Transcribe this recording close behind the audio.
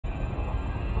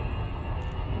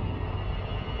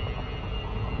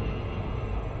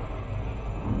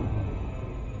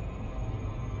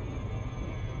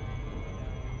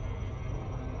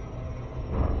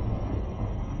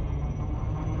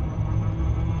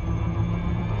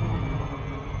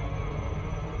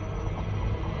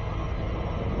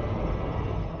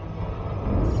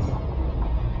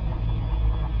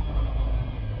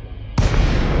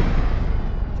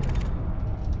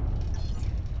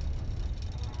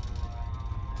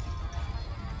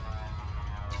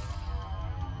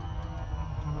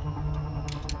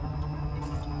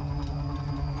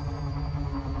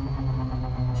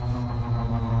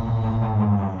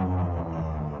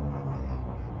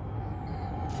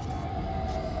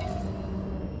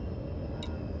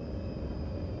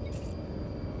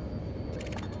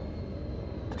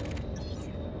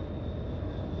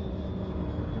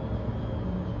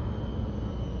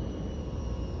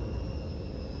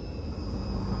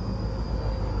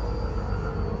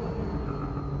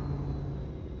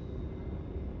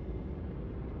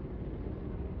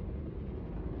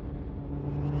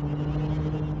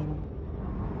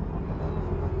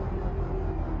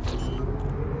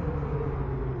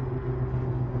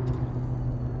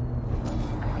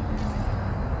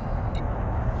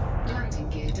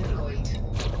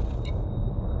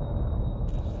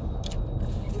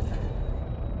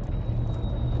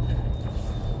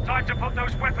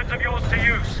of yours to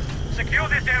use. Secure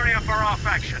this area for our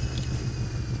faction.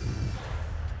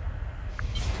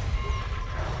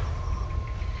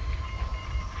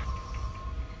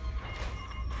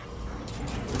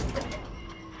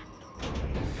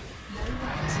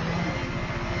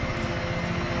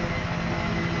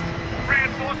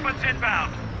 Reinforcements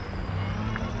inbound.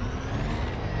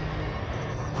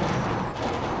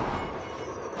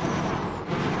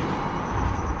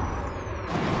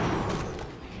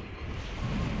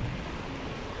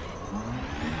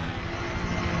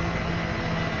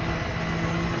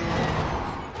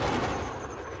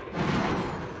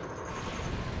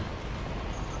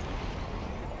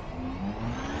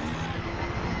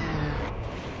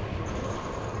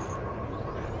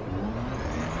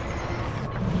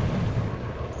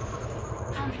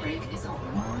 Handbrake is on.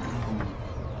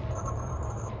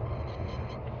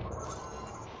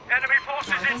 Enemy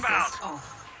forces inbound.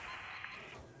 Off.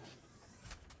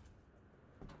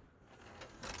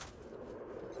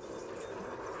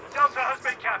 Delta has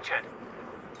been captured.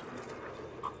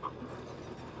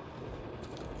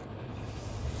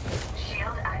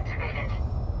 Shield activated.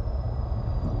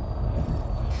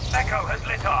 Echo has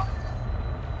lit up.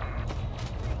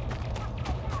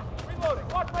 Reloading.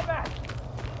 Watch my back.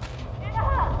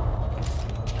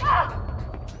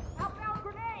 Outbound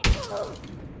grenade!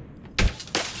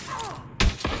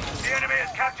 The enemy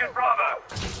has captured Bravo.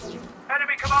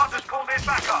 Enemy commanders called in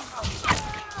backup.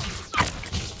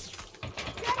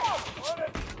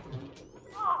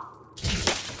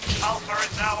 Alpha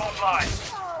is now online.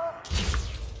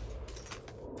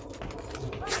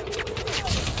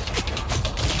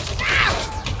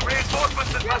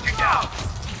 Reinforcements are touching down.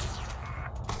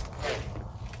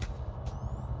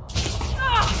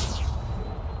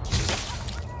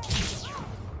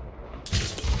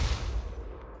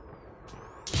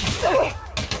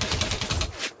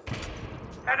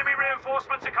 Enemy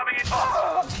reinforcements are coming in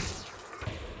hot.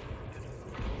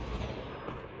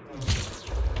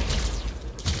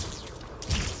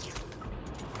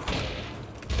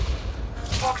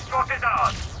 Foxtrot is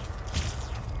ours.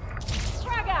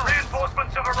 Frag out!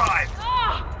 Reinforcements have arrived.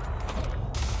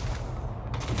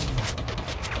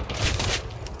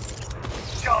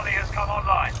 Charlie has come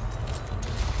online.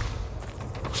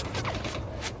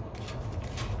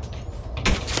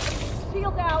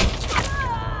 Shield out!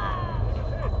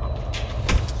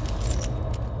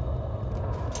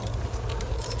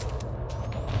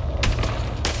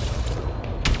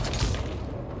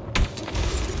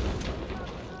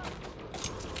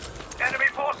 Enemy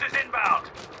forces inbound.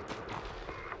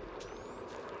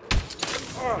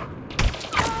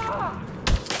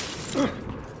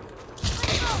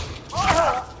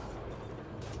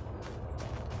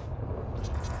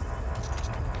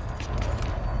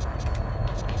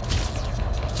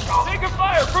 Taking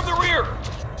fire from the rear!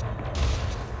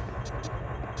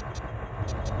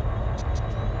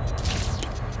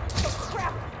 Oh,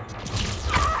 crap!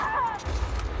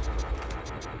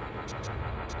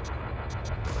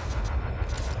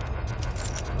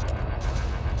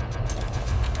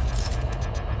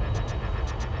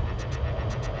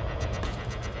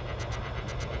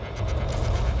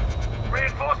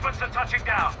 Reinforcements are touching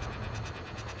down.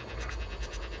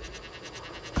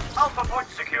 Alpha point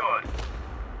secured.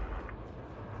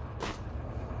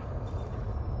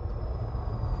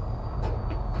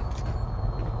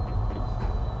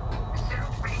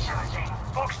 Suit recharging.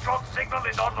 Foxtrot signal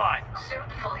is online.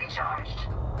 Suit fully charged.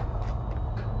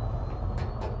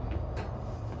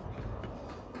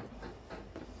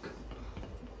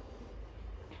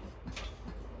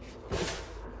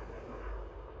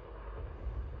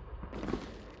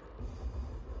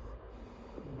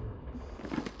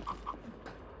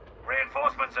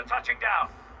 Reinforcements are touching down.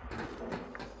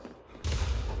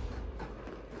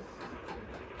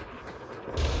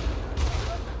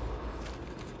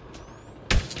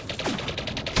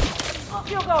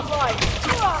 Shield offline!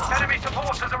 Enemy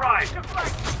support has arrived.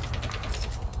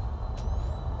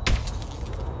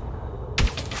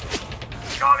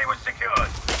 Charlie was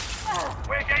secured.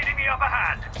 We're gaining the upper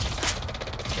hand.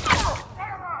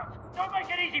 Don't make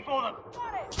it easy for them!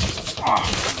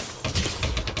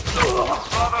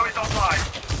 Bravo is online.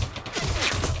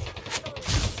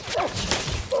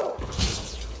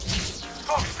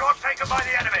 Foxtrot taken by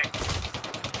the enemy.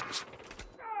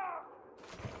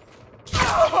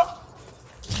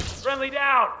 Friendly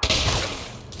down!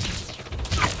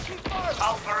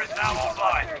 Alpha is now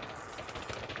online.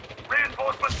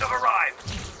 Reinforcements have arrived.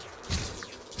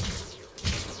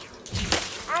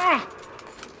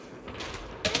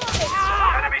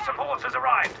 Enemy support has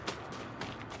arrived.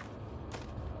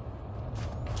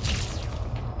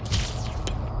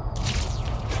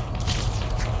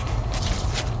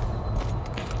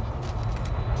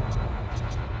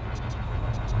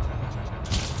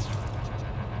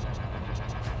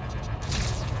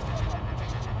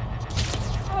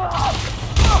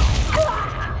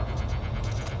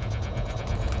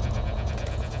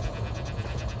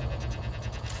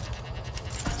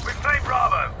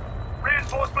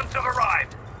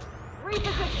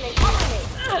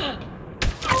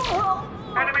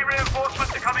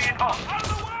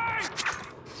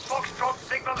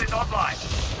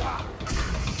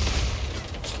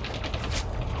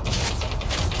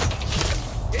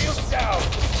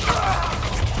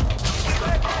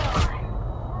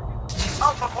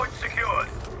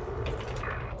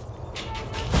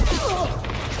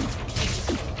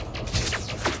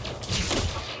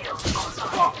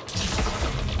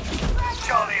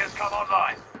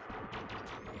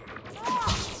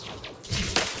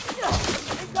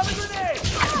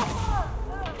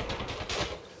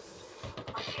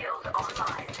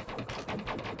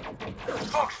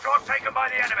 by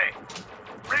the enemy.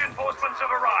 Reinforcements have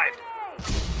arrived.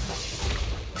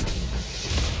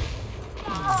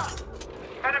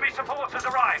 Enemy support has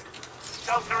arrived.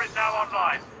 Delta is now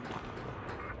online.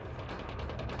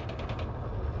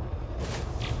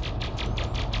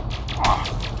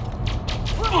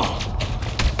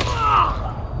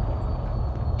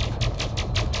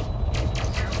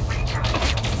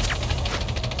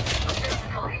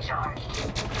 Fully charged.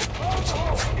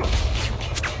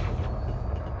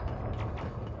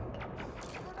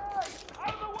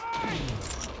 Out of the way!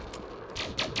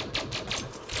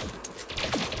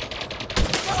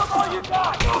 Give them all you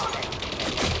got!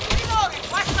 Reloading!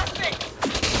 Watch my six!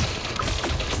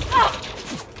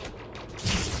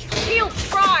 Shield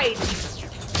fried!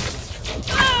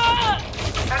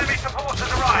 Enemy support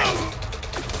has arrived.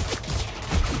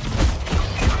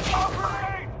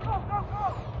 Go, go, go!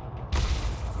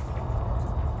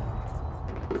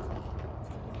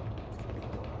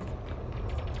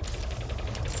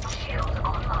 Shield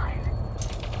online.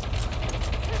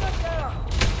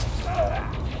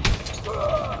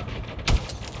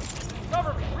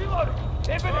 Cover me! Reloading!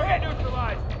 They've been hit!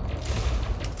 Neutralized!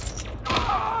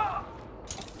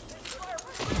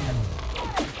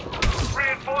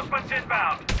 Reinforcements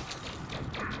inbound.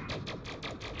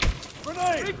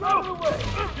 Grenade! Out of the way!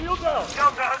 Shield down!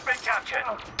 Delta has been captured.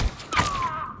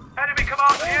 Enemy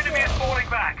command, the enemy is falling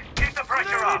back. Keep the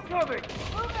pressure up. Coming!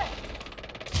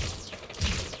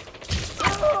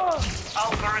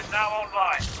 Alpha is now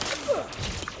online.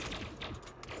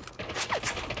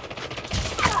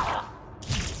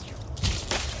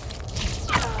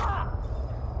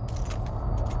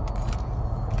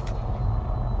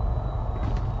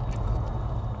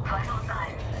 Vital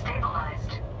signs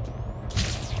stabilized.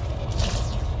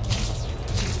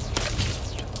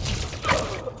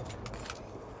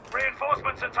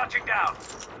 Reinforcements are touching down.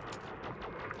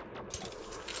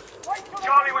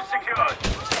 Charlie was secured.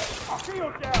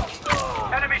 Shield down!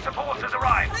 Enemy support has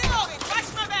arrived. Reloading! Watch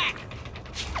my back!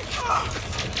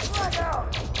 Flag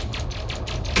out!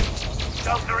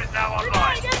 Delta is now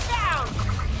online. Get down!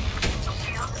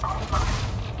 Shield online.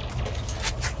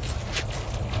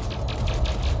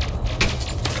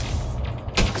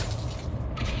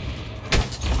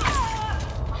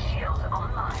 Shield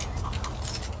online.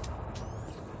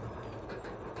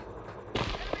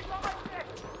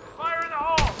 Fire in the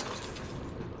hole.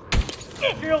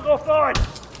 Shield offline!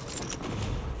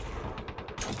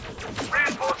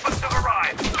 Reinforcements have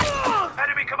arrived.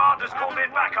 Enemy commanders called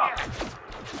in backup.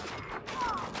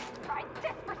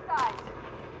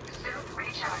 Suit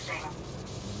recharging.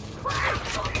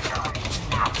 Fully charged.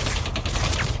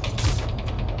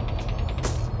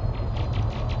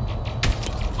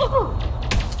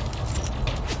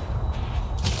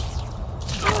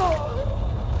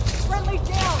 Friendly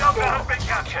down! Delta has been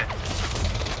captured.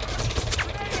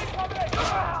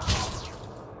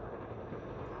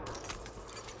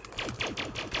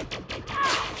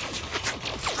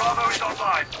 Bravo is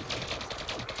online.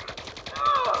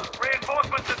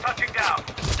 Reinforcements are touching down.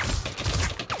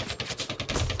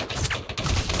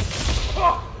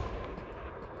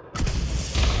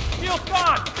 Shield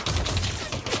gone!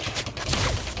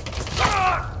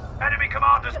 Enemy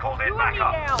commanders called in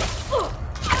backup.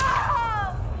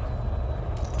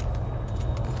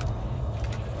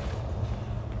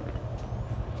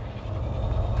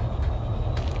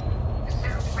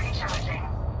 Suit recharging.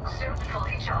 Suit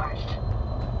fully charged.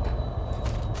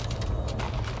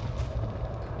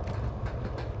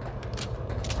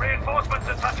 Reinforcements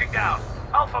are touching down.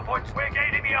 Alpha points, we're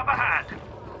gaining the upper hand.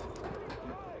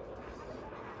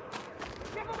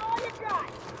 Give them all you got!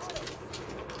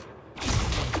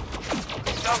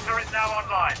 Delta is now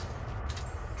online.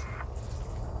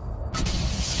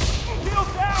 Shield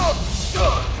down!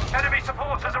 Enemy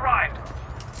support has arrived.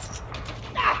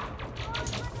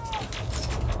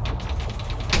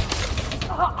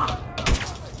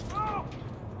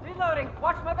 Reloading!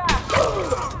 Watch my back!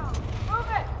 Move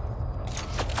it!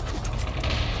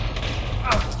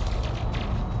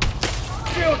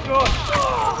 Shield good!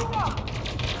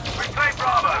 Reclaim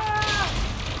Bravo.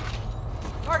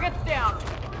 Target's down!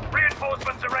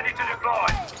 Reinforcements are ready to deploy.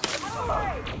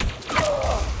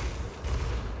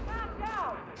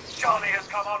 Charlie has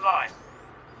come online.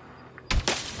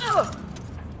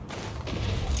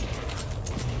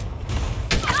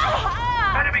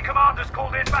 Enemy commanders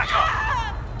called in backup.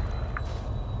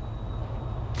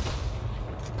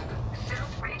 Suit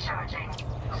recharging.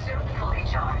 Suit fully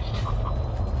charged.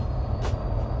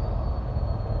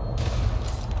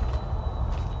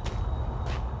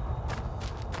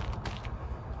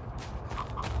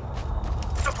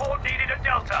 Support needed at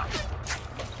Delta.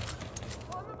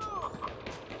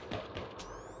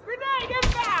 Grenade!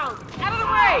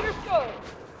 way! Understood.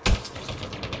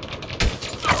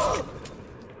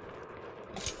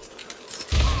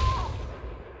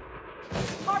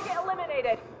 Target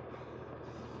eliminated.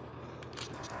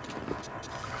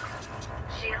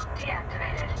 Shield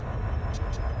deactivated.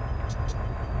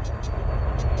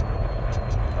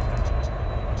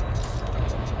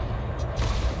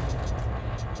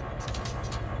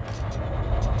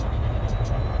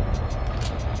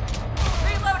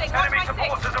 Reloading. Watch Enemy my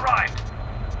support six. has arrived.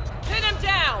 Pin him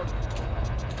down.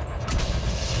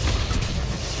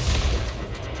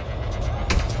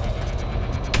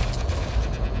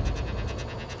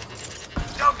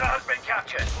 Delta has been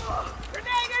captured.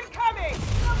 Grenade incoming.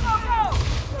 Go, go, go.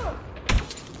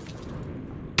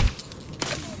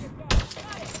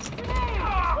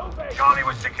 Grenade. Charlie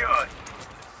was secured.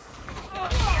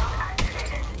 Shield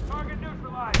activated. Target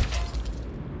neutralized.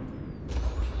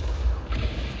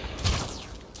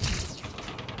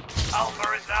 Alpha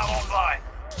is now online.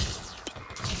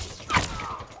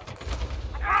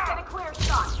 I can't get a clear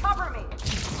shot. Cover me.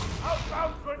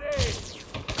 Outbound grenade.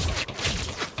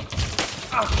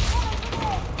 Go,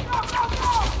 go,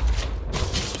 go.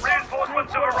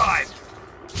 Reinforcements have arrived.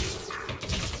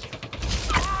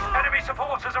 Enemy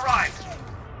support has arrived.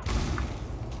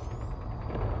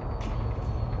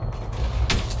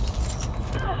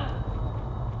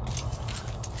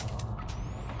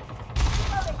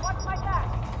 Reloading. Watch my back.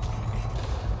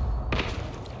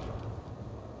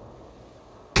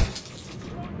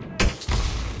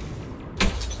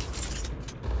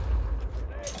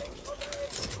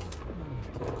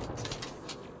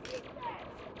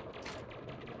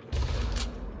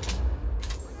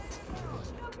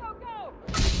 Go, go, go.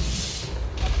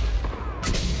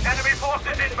 Enemy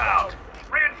forces inbound.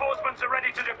 Reinforcements are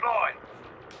ready to deploy.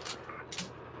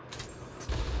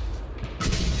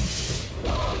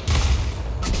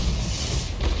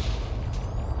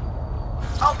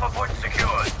 Alpha point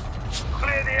secured.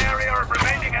 Clear the area of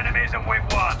remaining enemies and win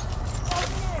one.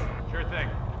 Sure thing.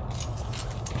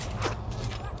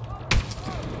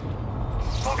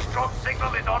 Foxtrot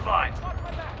signal is online.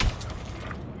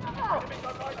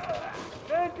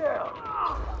 Man down.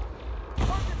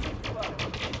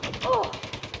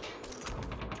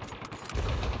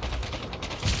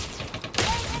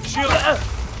 Shield.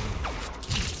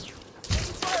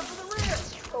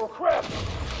 Oh crap.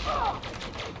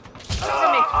 Cover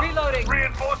me. Reloading.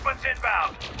 Reinforcements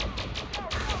inbound.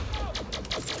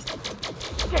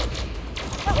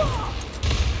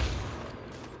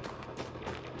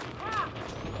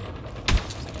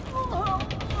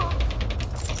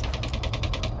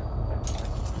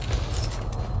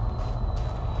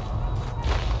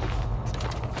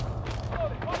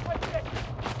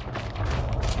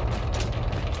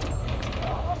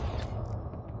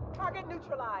 Target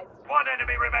neutralized. One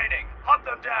enemy remaining. Hunt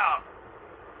them down.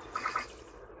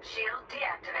 Shield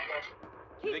deactivated.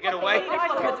 Did they get away?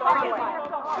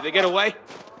 Did they get away?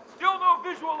 Still no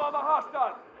visual on the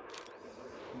hostile.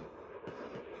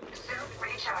 Suit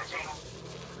recharging.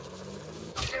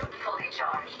 Suit fully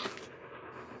charged.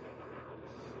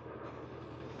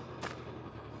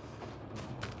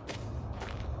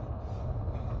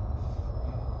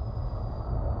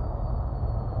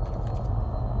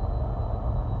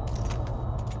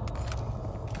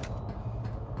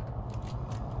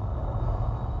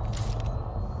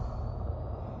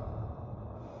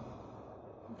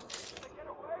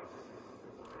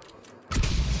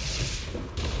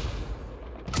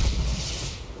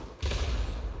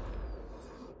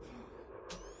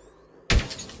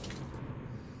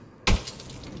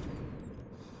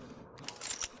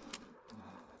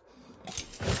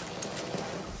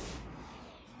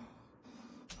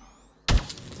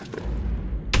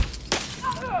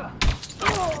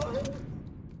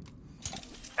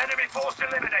 Enemy force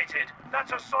eliminated.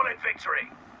 That's a solid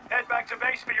victory. Head back to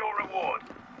base for your reward.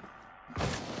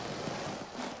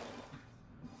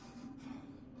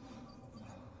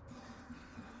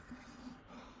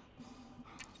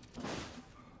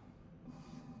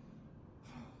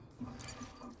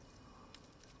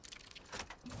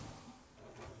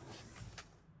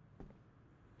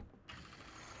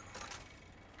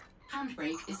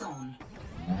 Handbrake is on.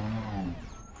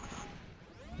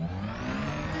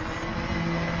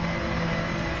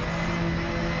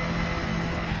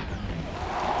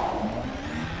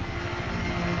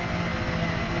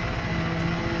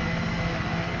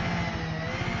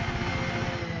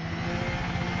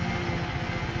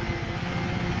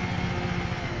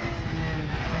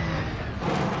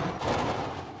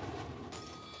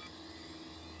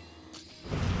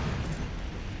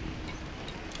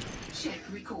 Ship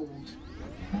recalled.